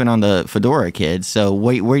done goofing on the Fedora kids, so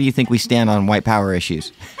where do you think we stand on white power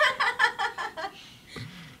issues?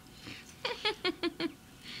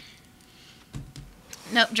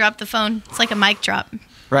 Nope, drop the phone. It's like a mic drop.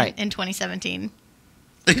 Right. In 2017.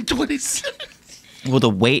 In 27. Well, the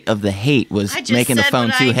weight of the hate was I just making the said phone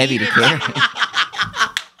what too I heavy to needed. carry.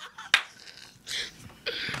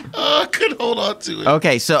 I couldn't hold on to it.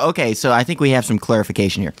 Okay, so I think we have some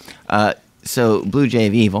clarification here. So Blue Jay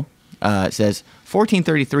of Evil says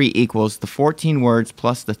 1433 equals the 14 words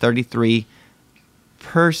plus the 33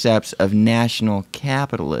 percepts of national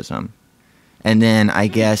capitalism, and then I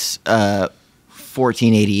guess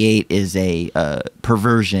 1488 is a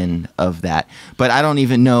perversion of that. But I don't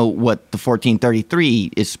even know what the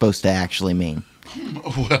 1433 is supposed to actually mean.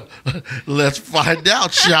 Well, let's find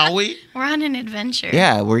out, shall we? We're on an adventure.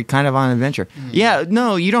 Yeah, we're kind of on an adventure. Yeah,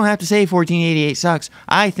 no, you don't have to say 1488 sucks.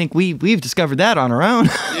 I think we've discovered that on our own.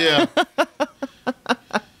 Yeah.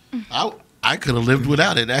 I could have lived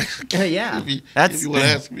without it, actually. Yeah. If you would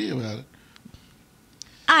ask me about it.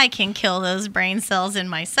 I can kill those brain cells in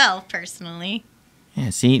myself, personally. Yeah,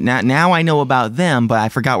 see, now I know about them, but I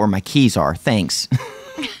forgot where my keys are. Thanks.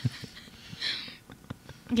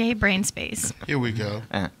 Yay, brain space. Here we go.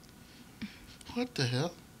 Uh, What the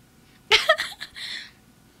hell?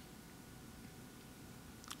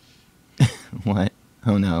 what?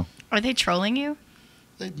 Oh, no. Are they trolling you?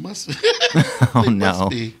 They must. Oh, they no. Must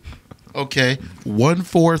be. Okay,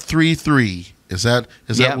 1433. Is that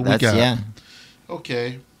Yeah, what we got? Yeah.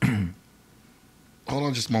 Okay. Hold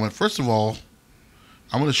on just a moment. First of all,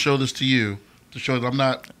 I'm going to show this to you to show that I'm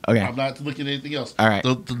not looking at anything else. All right.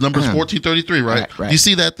 The number's 1433, right? Right. You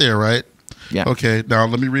see that there, right? Yeah. Okay. Now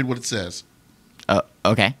let me read what it says.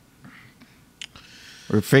 Okay.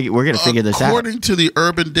 We're going to figure this out. According to the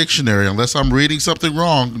Urban Dictionary, unless I'm reading something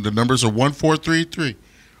wrong, the numbers are 1433.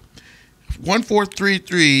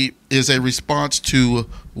 1433 is a response to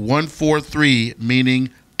 143, meaning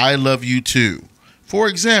I love you too. For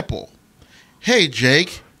example, hey,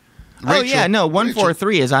 Jake. Oh, yeah, no,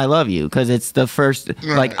 143 is I love you, because it's the first,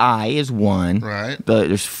 like, I is 1. Right.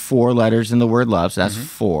 There's 4 letters in the word love, so that's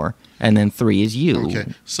 4. And then 3 is you. Okay.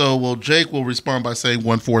 So, Jake will respond by saying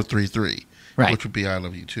 1433, Right. which would be I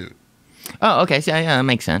love you too. Oh, okay. See, yeah, that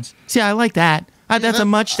makes sense. See, I like that. That's a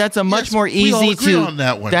much yes, more we all easy agree to. on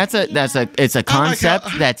that one. It's a concept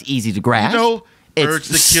that's easy to grasp. You know, it's Urge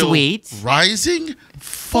to Kill, sweet. rising,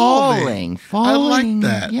 falling. I like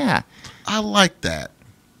that. Yeah. I like that.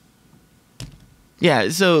 Yeah,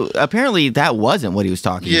 so apparently that wasn't what he was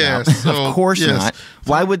talking about. So, of course yes. not.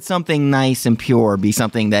 Why would something nice and pure be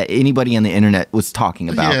something that anybody on the internet was talking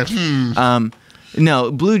about? Yeah.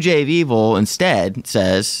 No, Blue Jay of Evil instead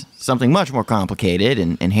says something much more complicated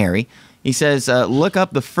and hairy. He says, look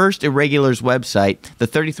up the First Irregulars website. The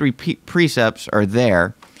 33 precepts are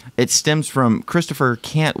there. It stems from Christopher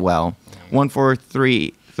Cantwell.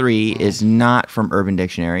 1433 is not from Urban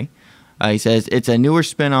Dictionary. He says, it's a newer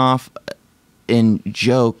spinoff in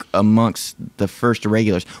joke amongst the First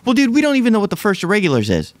Irregulars. Well, dude, we don't even know what the First Irregulars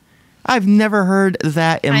is. I've never heard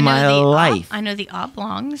that in my life. I know the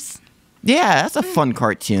Oblongs. Yeah, that's a fun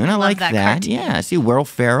cartoon. I love like that that. cartoon. Yeah, see, Will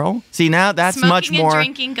Ferrell. See, now that's Smoking much more. and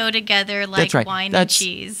drinking go together like That's right. wine That's- and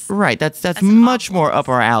cheese. Right, that's an much awful- more up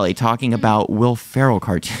our alley. Talking about Will Ferrell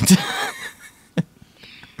cartoons.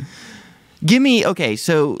 Give me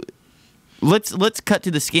so. Let's cut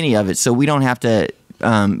to the skinny of it, so we don't have to.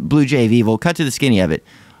 Blue Jay of Evil, cut to the skinny of it.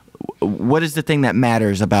 What is the thing that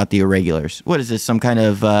matters about the Irregulars? What is this? Some kind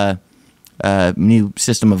of new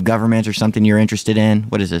system of government or something you're interested in?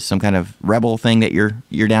 What is this? Some kind of rebel thing that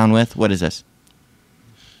you're down with? What is this?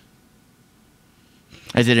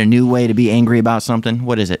 Is it a new way to be angry about something?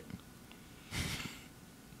 What is it?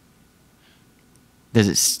 Does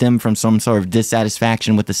it stem from some sort of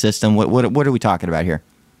dissatisfaction with the system? What are we talking about here?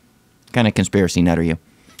 What kind of conspiracy nut are you?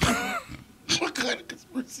 What kind of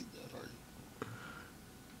conspiracy nut are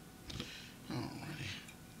you? Alrighty.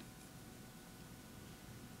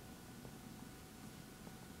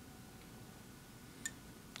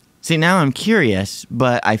 See, now I'm curious,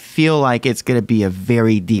 but I feel like it's going to be a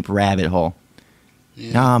very deep rabbit hole.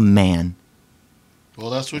 Yeah. Oh, man. Well,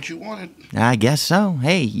 that's what you wanted. I guess so.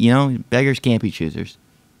 Hey, beggars can't be choosers.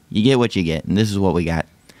 You get what you get, and this is what we got.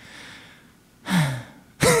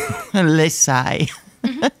 Let's sigh.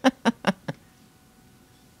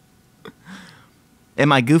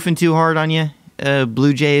 Am I goofing too hard on you,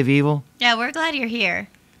 Blue Jay of Evil? Yeah, we're glad you're here.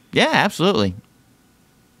 Yeah, absolutely.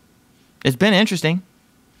 It's been interesting,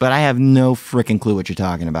 but I have no freaking clue what you're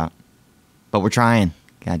talking about. But we're trying.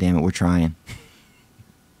 God damn it, we're trying.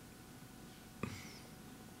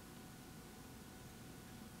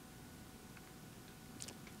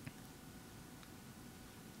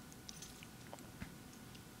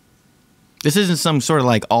 This isn't some sort of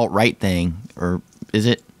like alt-right thing, or is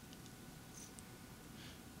it?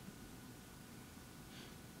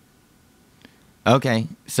 Okay,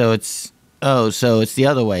 so it's the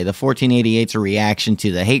other way. The 1488's a reaction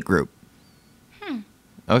to the hate group.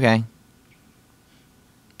 Okay.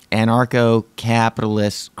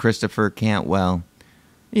 Anarcho-capitalist Christopher Cantwell.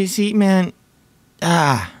 You see, man,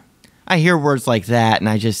 I hear words like that, and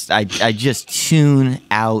I just tune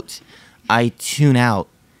out. I tune out.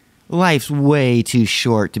 Life's way too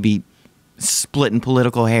short to be splitting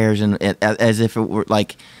political hairs and as if it were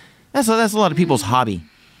like that's a lot of people's hobby,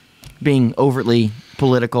 being overtly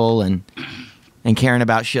political and caring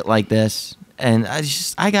about shit like this. And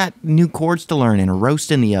I got new chords to learn and a roast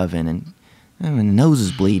in the oven and my nose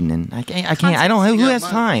is bleeding and I can't. I don't know who has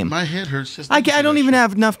time. My head hurts. Just I don't even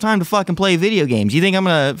have enough time to fucking play video games. You think I'm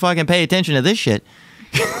gonna fucking pay attention to this shit?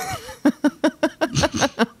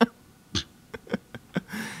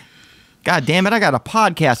 God damn it, I got a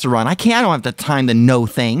podcast to run. I don't have the time to know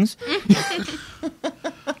things.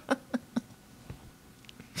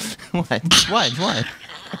 What?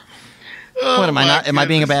 What am I not? Am I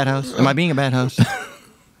being a bad host? Am I being a bad host?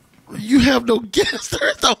 You have no guest.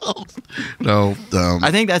 There's no host. No.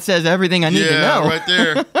 I think that says everything I need to know. Right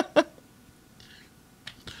there.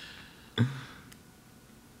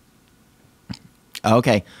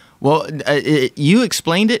 Okay. Well, you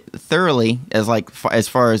explained it thoroughly as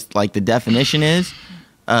far as like the definition is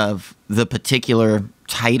of the particular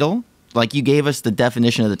title. Like you gave us the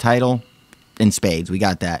definition of the title in spades. We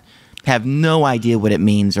got that. Have no idea what it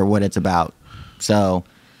means or what it's about. So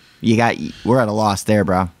we're at a loss there,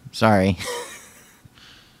 bro. Sorry.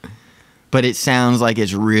 But it sounds like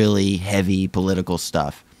it's really heavy political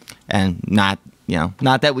stuff. And not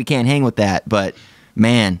that we can't hang with that, but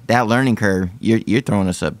man, that learning curve, you're throwing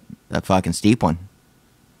us a fucking steep one.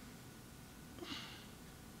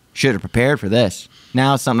 Should have prepared for this.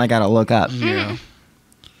 Now it's something I gotta look up. Yeah.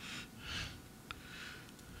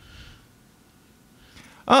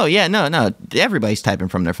 Oh yeah, no. Everybody's typing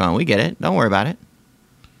from their phone. We get it. Don't worry about it.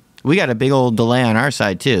 We got a big old delay on our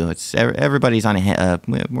side too. It's everybody's on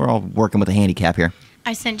we're all working with a handicap here.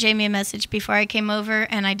 I sent Jamie a message before I came over,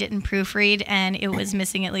 and I didn't proofread, and it was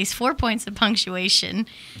missing at least 4 points of punctuation.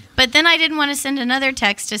 But then I didn't want to send another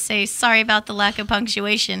text to say, sorry about the lack of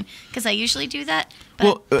punctuation, because I usually do that,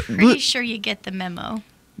 but I'm pretty sure you get the memo.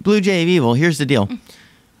 Blue Jay of Evil, here's the deal.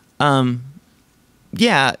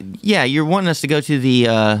 Yeah, you're wanting us to go to the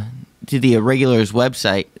Irregulars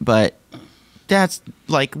website, but that's,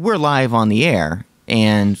 like, we're live on the air.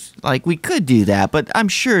 And, like, we could do that, but I'm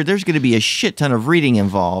sure there's going to be a shit ton of reading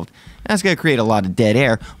involved. That's going to create a lot of dead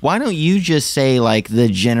air. Why don't you just say, like, the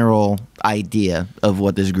general idea of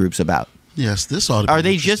what this group's about? Yes, this ought to be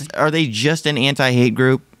Are they just an anti-hate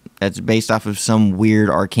group that's based off of some weird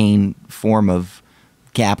arcane form of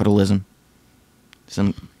capitalism?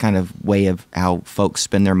 Some kind of way of how folks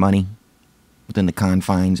spend their money within the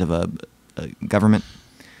confines of a government?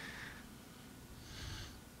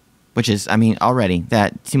 Which is, I mean, already,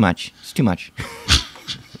 that, too much. It's too much.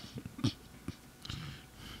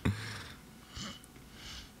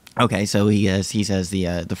 Okay, so he says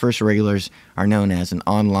the first Irregulars are known as an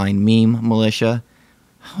online meme militia.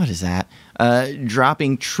 What is that?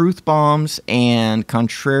 Dropping truth bombs and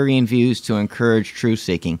contrarian views to encourage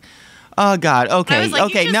truth-seeking. Oh, God,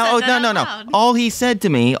 okay, no. All he said to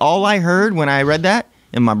me, all I heard when I read that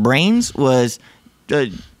in my brains was...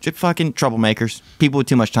 just fucking troublemakers, people with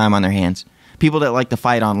too much time on their hands, people that like to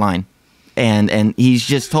fight online. And he's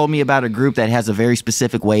just told me about a group that has a very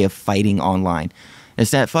specific way of fighting online.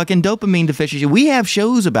 It's that fucking dopamine deficiency. We have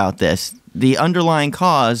shows about this, the underlying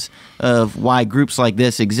cause of why groups like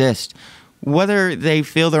this exist. Whether they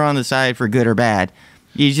feel they're on the side for good or bad,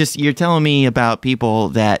 you're telling me about people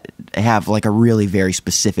that have like a really very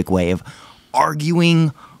specific way of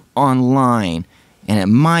arguing online. And at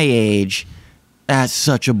my age, that's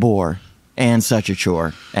such a bore and such a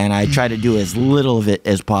chore. And I try to do as little of it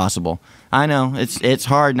as possible. I know it's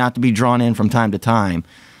hard not to be drawn in from time to time,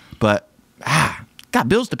 but got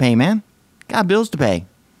bills to pay, man. Got bills to pay.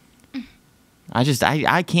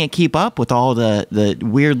 I can't keep up with all the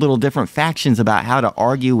weird little different factions about how to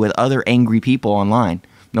argue with other angry people online,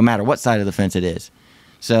 no matter what side of the fence it is.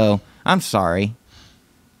 So I'm sorry.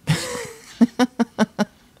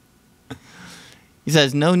 He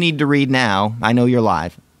says, no need to read now. I know you're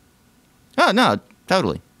live. Oh, no,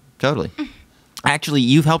 totally. Actually,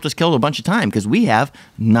 you've helped us kill a bunch of time because we have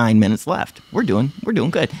 9 minutes left. We're doing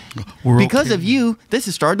good. Because of you, this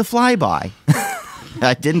has started to fly by.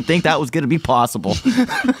 I didn't think that was going to be possible.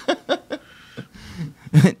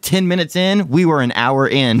 10 minutes in, we were an hour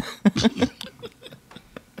in.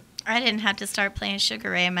 I didn't have to start playing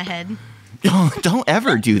Sugar Ray in my head. Don't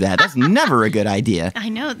ever do that. That's never a good idea. I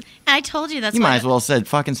know. I told you that's You why might as well have said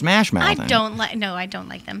fucking Smash Mouth. I don't like. No, I don't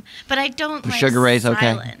like them. But I don't like Sugar Ray's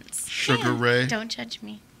okay? silence. Sugar Ray. Don't judge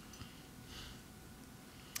me.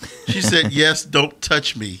 She said, yes, don't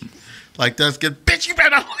touch me. Like, that's good. Bitch, you better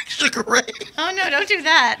not like Sugar Ray. Oh, no, don't do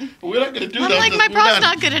that. We're not going to do I'm that. like, my bra's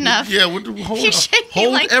not good enough. Yeah,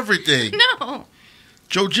 hold like, everything. No.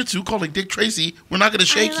 Joe Jitsu calling Dick Tracy. We're not going to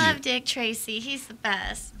shake you. I love Dick Tracy. He's the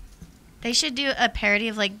best. They should do a parody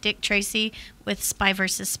of, like, Dick Tracy with Spy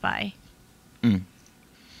versus Spy.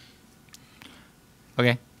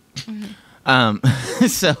 Okay.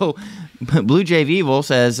 So, Blue Jay Evil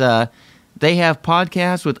says they have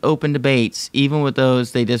podcasts with open debates, even with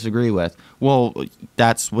those they disagree with. Well,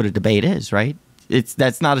 that's what a debate is, right?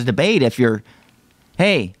 That's not a debate if you're,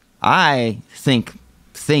 hey, I think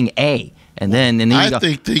thing A, and then you I go,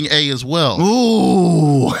 think thing A as well.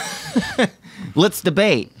 ooh, let's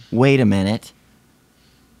debate. Wait a minute.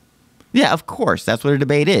 Yeah, of course, that's what a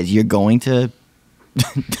debate is. You're going to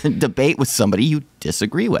debate with somebody you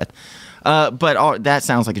disagree with. But that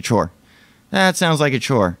sounds like a chore.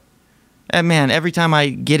 And man, every time I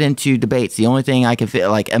get into debates, the only thing I can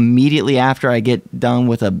feel like immediately after I get done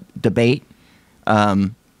with a debate,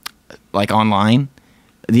 like online,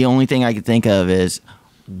 the only thing I can think of is,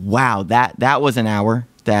 wow, that was an hour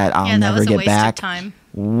that I'll never was a get waste back. Of time.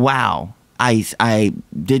 Wow. I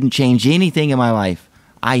didn't change anything in my life.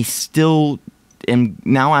 I still am.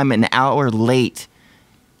 Now I'm an hour late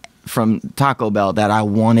from Taco Bell that I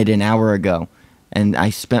wanted an hour ago. And I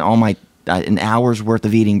spent all my an hour's worth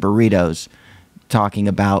of eating burritos talking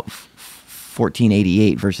about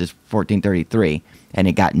 1488 versus 1433. And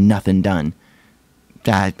it got nothing done.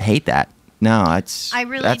 I hate that. No, that's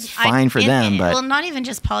fine for them. But well, not even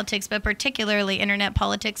just politics, but particularly internet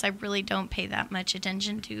politics. I really don't pay that much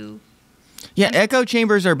attention to. Yeah, echo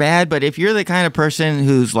chambers are bad, but if you're the kind of person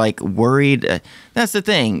who's like worried, that's the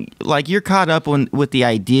thing. Like you're caught up with the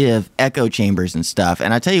idea of echo chambers and stuff.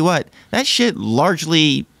 And I tell you what, that shit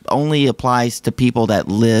largely only applies to people that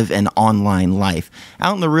live an online life.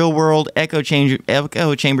 Out in the real world, echo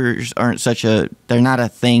chambers aren't they're not a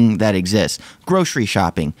thing that exists. Grocery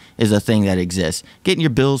shopping is a thing that exists. Getting your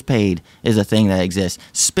bills paid is a thing that exists.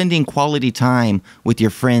 Spending quality time with your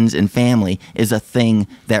friends and family is a thing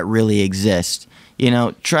that really exists. You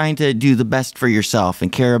know, trying to do the best for yourself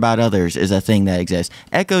and care about others is a thing that exists.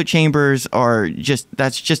 Echo chambers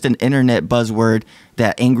that's just an internet buzzword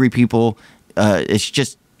that angry people, it's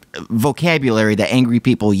just vocabulary that angry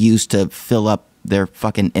people use to fill up their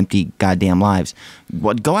fucking empty goddamn lives.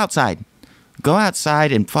 Go outside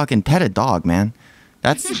and fucking pet a dog, man.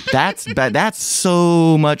 That's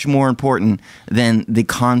so much more important than the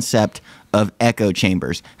concept of echo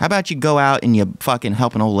chambers. How about you go out and you fucking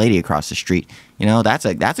help an old lady across the street? You know, that's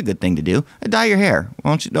a good thing to do. Dye your hair.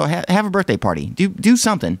 Why don't you have a birthday party? Do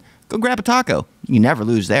something. Go grab a taco. You never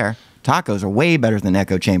lose there. Tacos are way better than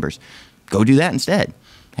echo chambers. Go do that instead.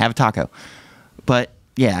 Have a taco. But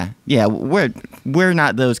yeah, we're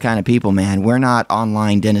not those kind of people, man. We're not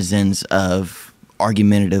online denizens of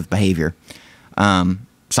argumentative behavior.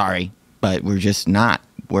 Sorry, but we're just not.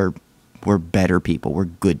 We're better people. We're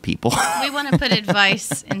good people. We want to put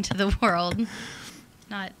advice into the world,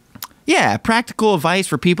 not. Yeah, practical advice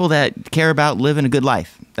for people that care about living a good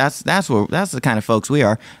life. That's the kind of folks we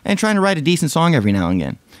are, and trying to write a decent song every now and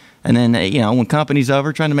again. And then, when company's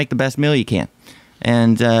over, trying to make the best meal you can.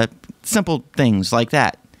 And simple things like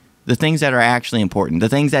that. The things that are actually important. The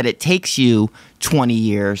things that it takes you 20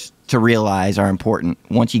 years to realize are important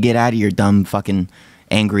once you get out of your dumb fucking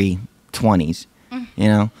angry 20s,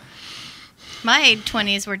 My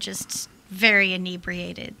 20s were just very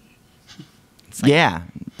inebriated. Yeah,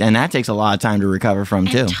 and that takes a lot of time to recover from,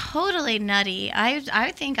 too. Totally nutty.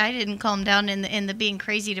 I think I didn't calm down in the being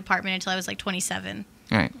crazy department until I was like 27.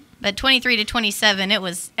 All right. But 23 to 27,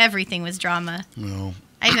 everything was drama. No.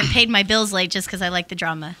 I even paid my bills late just because I liked the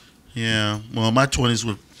drama. Yeah. Well, my 20s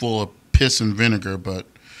were full of piss and vinegar, but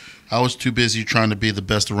I was too busy trying to be the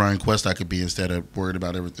best Orion Quest I could be instead of worried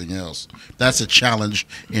about everything else. That's a challenge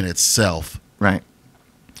in itself. Right.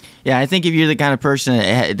 Yeah, I think if you're the kind of person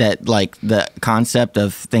that like the concept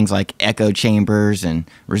of things like echo chambers and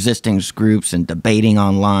resistance groups and debating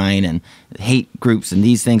online and hate groups and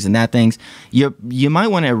these things and that things, you might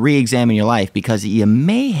want to re-examine your life because you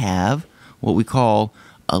may have what we call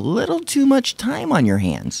a little too much time on your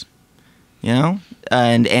hands,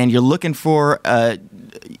 and you're looking for a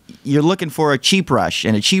cheap rush,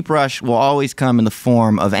 and a cheap rush will always come in the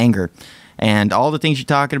form of anger. And all the things you're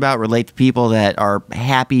talking about relate to people that are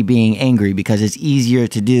happy being angry because it's easier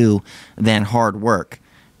to do than hard work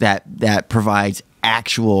that provides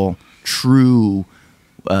actual, true,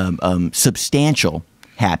 substantial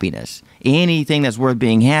happiness. Anything that's worth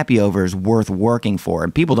being happy over is worth working for.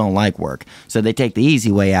 And people don't like work. So they take the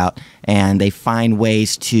easy way out and they find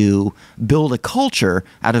ways to build a culture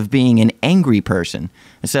out of being an angry person.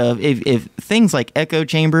 So if things like echo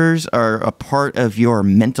chambers are a part of your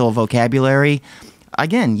mental vocabulary,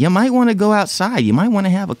 again, you might want to go outside. You might want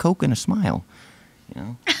to have a Coke and a smile.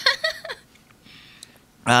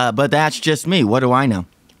 But that's just me. What do I know?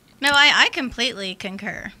 No, I completely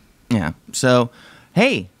concur. Yeah. So,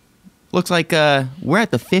 hey, looks like we're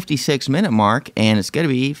at the 56-minute mark, and it's going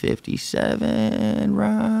to be 57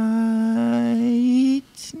 right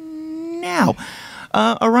now.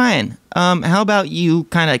 Orion, how about you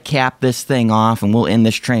kind of cap this thing off, and we'll end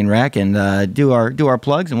this train wreck and do our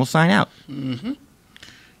plugs, and we'll sign out. Mm-hmm.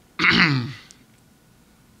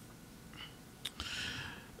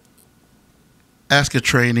 Ask a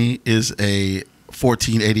Trainee is a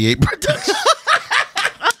 1488 production.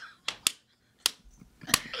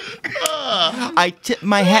 I tip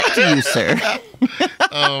my hat to you, sir.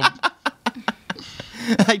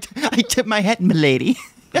 I tip my hat, milady.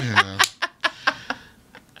 Yeah.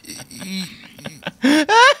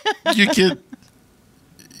 You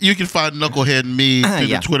can find Knucklehead and me through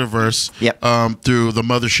the Twitterverse. Yep. Through the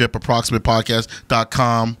mothership,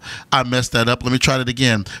 approximatepodcast.com. I messed that up. Let me try it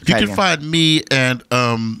again. You can find me and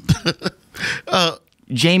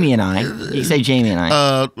Jamie and I. You say Jamie and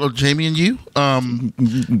I. Jamie and you.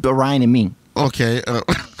 Orion and me. Okay.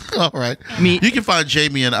 All right. Me. You can find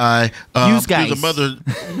Jamie and I Use through guys. the mother.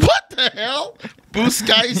 What the hell? Boost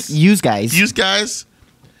guys. Use guys. Use guys.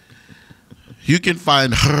 You can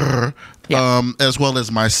find her as well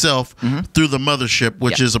as myself through the mothership,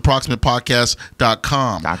 which is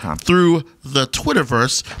approximatepodcast.com. Through the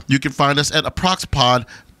Twitterverse, you can find us at approxpod.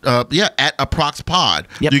 At approxpod.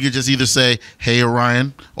 Yep. You can just either say, hey,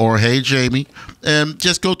 Orion, or hey, Jamie, and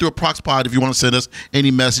just go through approxpod if you want to send us any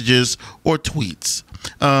messages or tweets.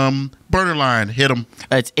 Burner line, hit them.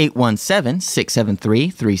 It's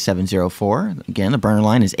 817-673-3704. Again, the burner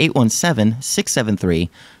line is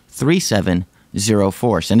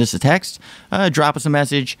 817-673-3704. Send us a text, drop us a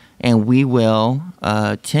message, and we will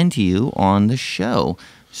tend to you on the show.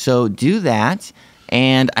 So do that.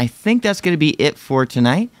 And I think that's going to be it for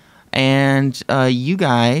tonight. And you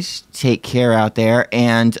guys take care out there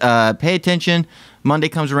and pay attention. Monday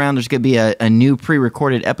comes around. There's going to be a new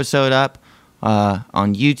pre-recorded episode up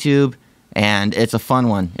on YouTube. And it's a fun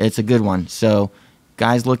one. It's a good one. So,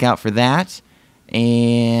 guys, look out for that.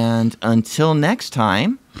 And until next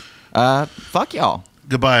time, fuck y'all.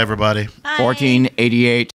 Goodbye, everybody. Bye.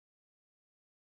 1488.